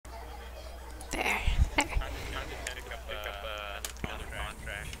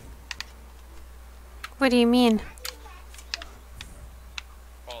What do you mean?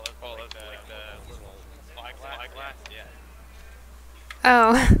 Well, like the little spyglass, yeah.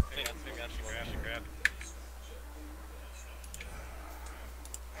 Oh. I think that's what we should grab.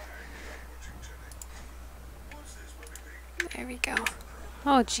 There we go.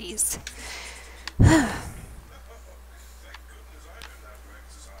 Oh, jeez.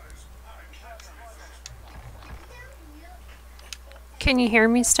 Can you hear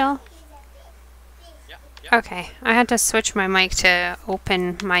me still? Yeah. Okay, I had to switch my mic to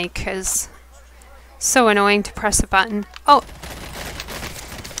open mic because it's so annoying to press a button. Oh!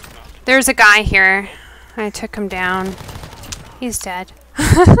 There's a guy here. I took him down. He's dead.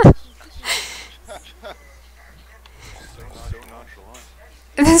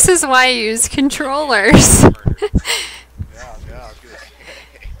 This is why I use controllers.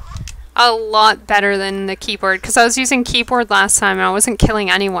 A lot better than the keyboard, because I was using keyboard last time and I wasn't killing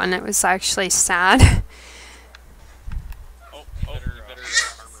anyone. It was actually sad.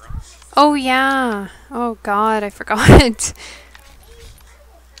 Oh yeah. Oh god, I forgot.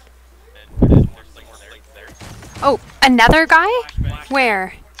 Oh, another guy?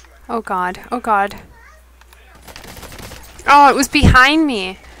 Where? Oh god. Oh god. Oh, it was behind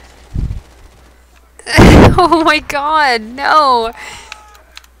me. Oh my god, no.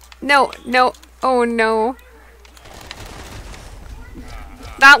 No, no. Oh no.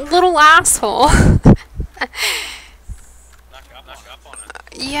 That little asshole.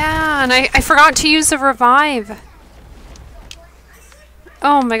 Yeah, and I forgot to use the revive.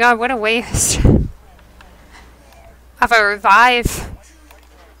 Oh my god, what a waste. Of a revive.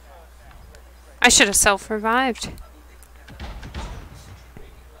 I should have self-revived.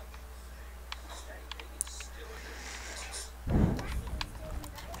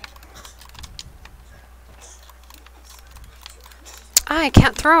 I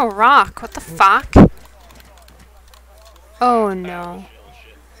can't throw a rock. What the fuck? Oh no.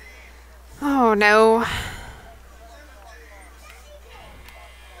 Oh no.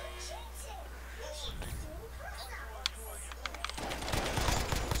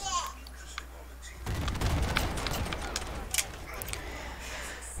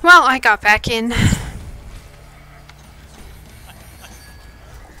 Well, I got back in.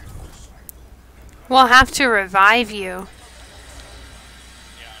 We'll have to revive you.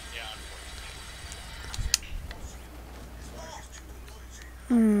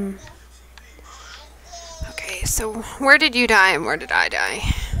 Okay, so where did you die and where did I die?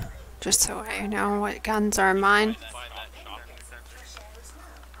 Just so I know what guns are mine.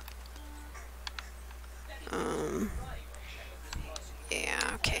 Yeah,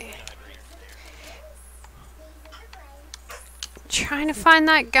 okay. Trying to find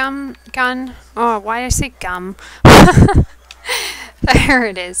that gun. Oh, why did I say gum? There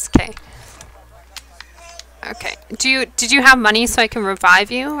it is. Okay. Okay. Did you have money so I can revive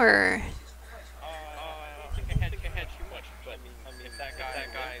you, or? I think I had too much, but I mean, if that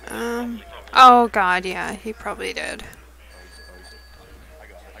guy. Oh god, yeah, he probably did.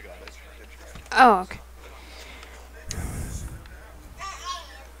 Oh, okay.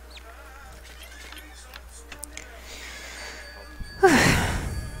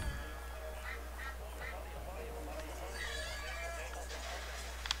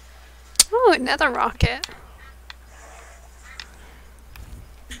 Oh, another rocket.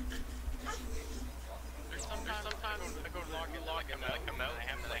 Sometimes when I go to log in, I come out, I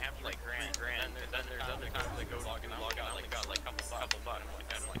have to like grand. Then there's other times I go log in, I only got like a couple bucks.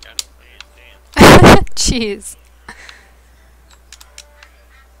 I don't understand. Jeez.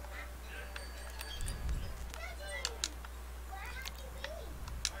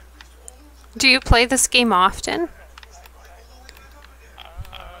 Do you play this game often?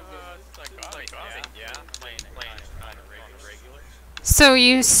 Yeah, playing kind of regular. So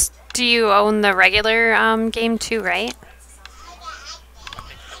do you own the regular game too, right?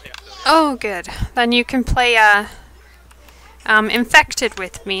 Oh, good. Then you can play Infected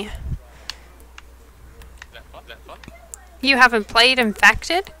with me. You haven't played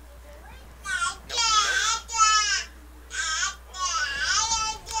Infected?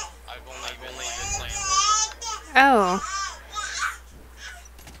 I've only been playing. Oh.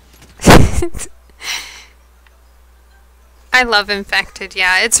 I love Infected,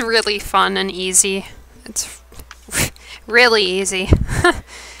 yeah. It's really fun and easy. It's really easy.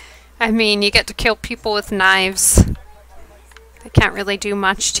 I mean, you get to kill people with knives. They can't really do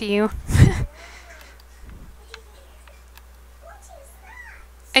much to you.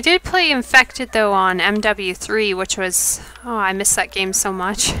 I did play Infected, though, on MW3, which was... Oh, I miss that game so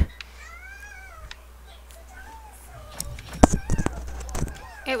much.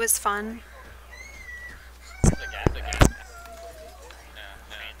 It was fun.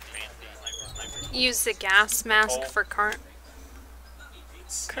 Use the gas mask Oh. for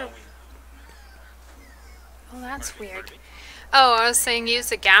Oh, that's weird. Oh, I was saying use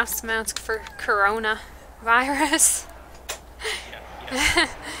the gas mask for coronavirus. Yeah.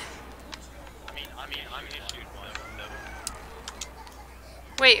 I'm issued one. So.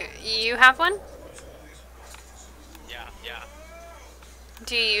 Wait, you have one? Yeah.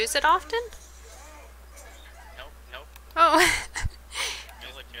 Do you use it often? Nope. Oh.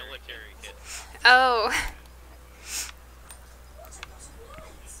 Military kit. Oh.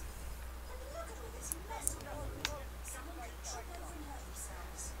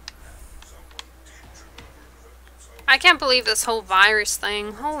 I can't believe this whole virus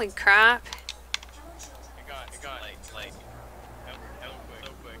thing. Holy crap. It got like so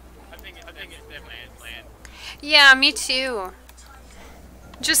quick. I think it's definitely planned. Yeah, me too.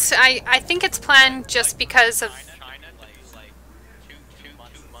 Just, I think it's planned just because of... China, like two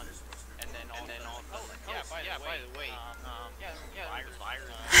months, and then all. Oh, by the way, virus.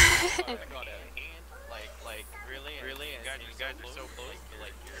 Got a hand. Like really, you guys are so close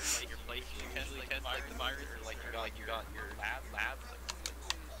to your place. You usually test like the virus, or like you got your labs.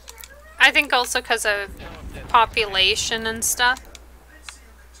 I think also because of population and stuff.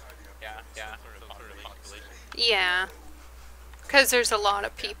 Yeah. Sort of population. Yeah. Because there's a lot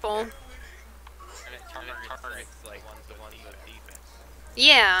of people. And it targets like the ones with defense.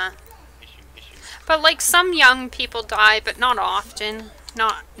 Yeah. Issue. But like some young people die, but not often.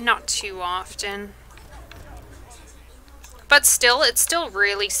 Not too often. But still, it's still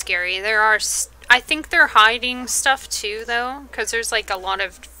really scary. I think they're hiding stuff too, though, because there's like a lot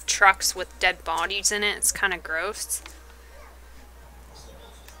of trucks with dead bodies in it. It's kind of gross.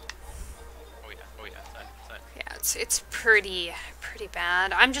 Oh yeah. Yeah, it's pretty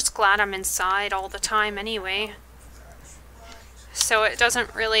bad. I'm just glad I'm inside all the time anyway. So it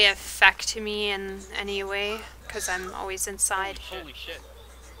doesn't really affect me in any way, because I'm always inside. Holy shit.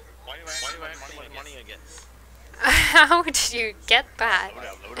 Why do I have so much money again? How did you get that?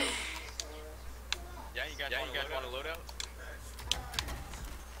 Loadout. Yeah, you guys want a loadout?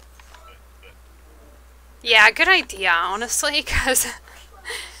 Yeah, good idea, honestly, because...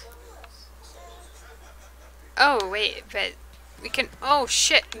 Oh, wait, but we can... Oh,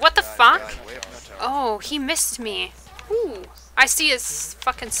 shit. What the fuck? Oh, he missed me. Ooh. I see his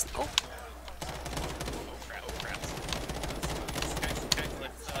fucking... Oh. Crap. Okay,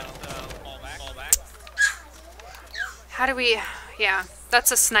 let's fall back. How do we... Yeah,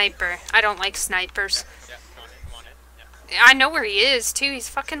 that's a sniper. I don't like snipers. Yeah, come on in. Yeah. I know where he is, too. He's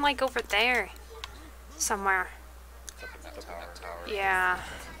fucking, like, over there. Somewhere. Yeah.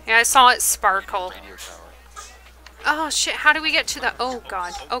 Yeah, I saw it sparkle. Oh, shit. How do we get to the... Oh,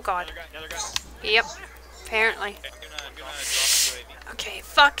 God. Oh, God. Another guy. Yep. Apparently. I'm gonna drop the UAV. Okay,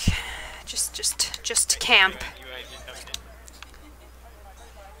 fuck. Just camp. UAV coming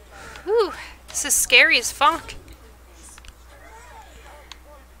in. Whew. This is scary as fuck.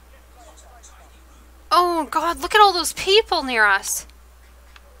 Oh, God. Look at all those people near us.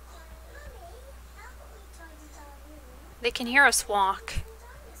 They can hear us walk.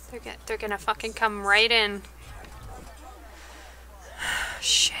 They're gonna fucking come right in.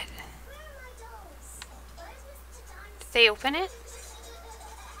 Shit. Did they open it?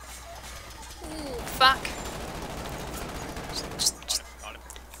 Ooh, fuck. Just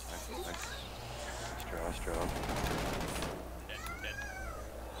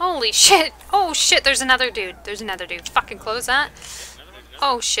Holy shit! Oh shit, there's another dude. Fucking close that.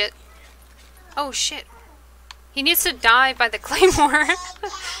 Oh shit. Oh shit. He needs to die by the claymore.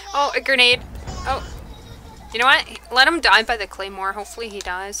 Oh, a grenade. Oh. You know what? Let him die by the claymore. Hopefully he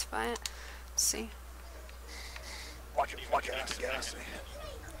dies by it. Let's see. Watch out, gas.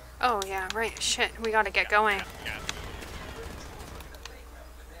 Oh yeah, right. Shit, we gotta get going.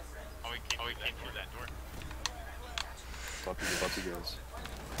 Oh, he came through that door. Fuck you guys.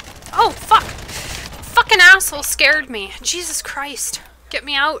 Oh, fuck! Fucking asshole scared me. Jesus Christ. Get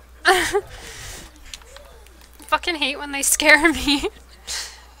me out. Fucking hate when they scare me.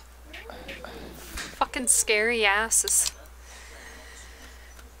 Fucking scary asses.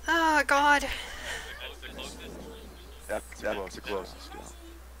 Oh, God. That was the closest. Yeah.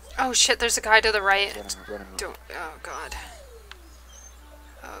 Oh, shit, there's a guy to the right. Running. Don't. Oh, God.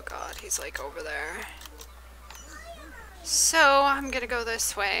 Oh, God, he's like over there. So, I'm gonna go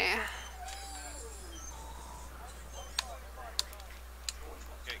this way.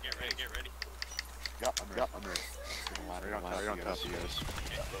 Get ready. Yeah, I'm ready. Right on top of you guys.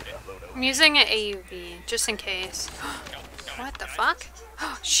 I'm using an AUV, just in case. What the fuck?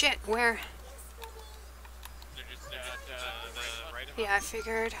 Oh, shit, where? They're just the right of Yeah, I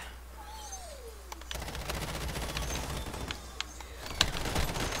figured.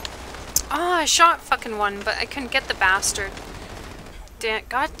 Oh, I shot fucking one, but I couldn't get the bastard.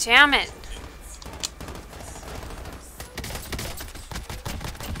 God damn it.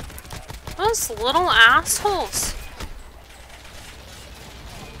 Those little assholes.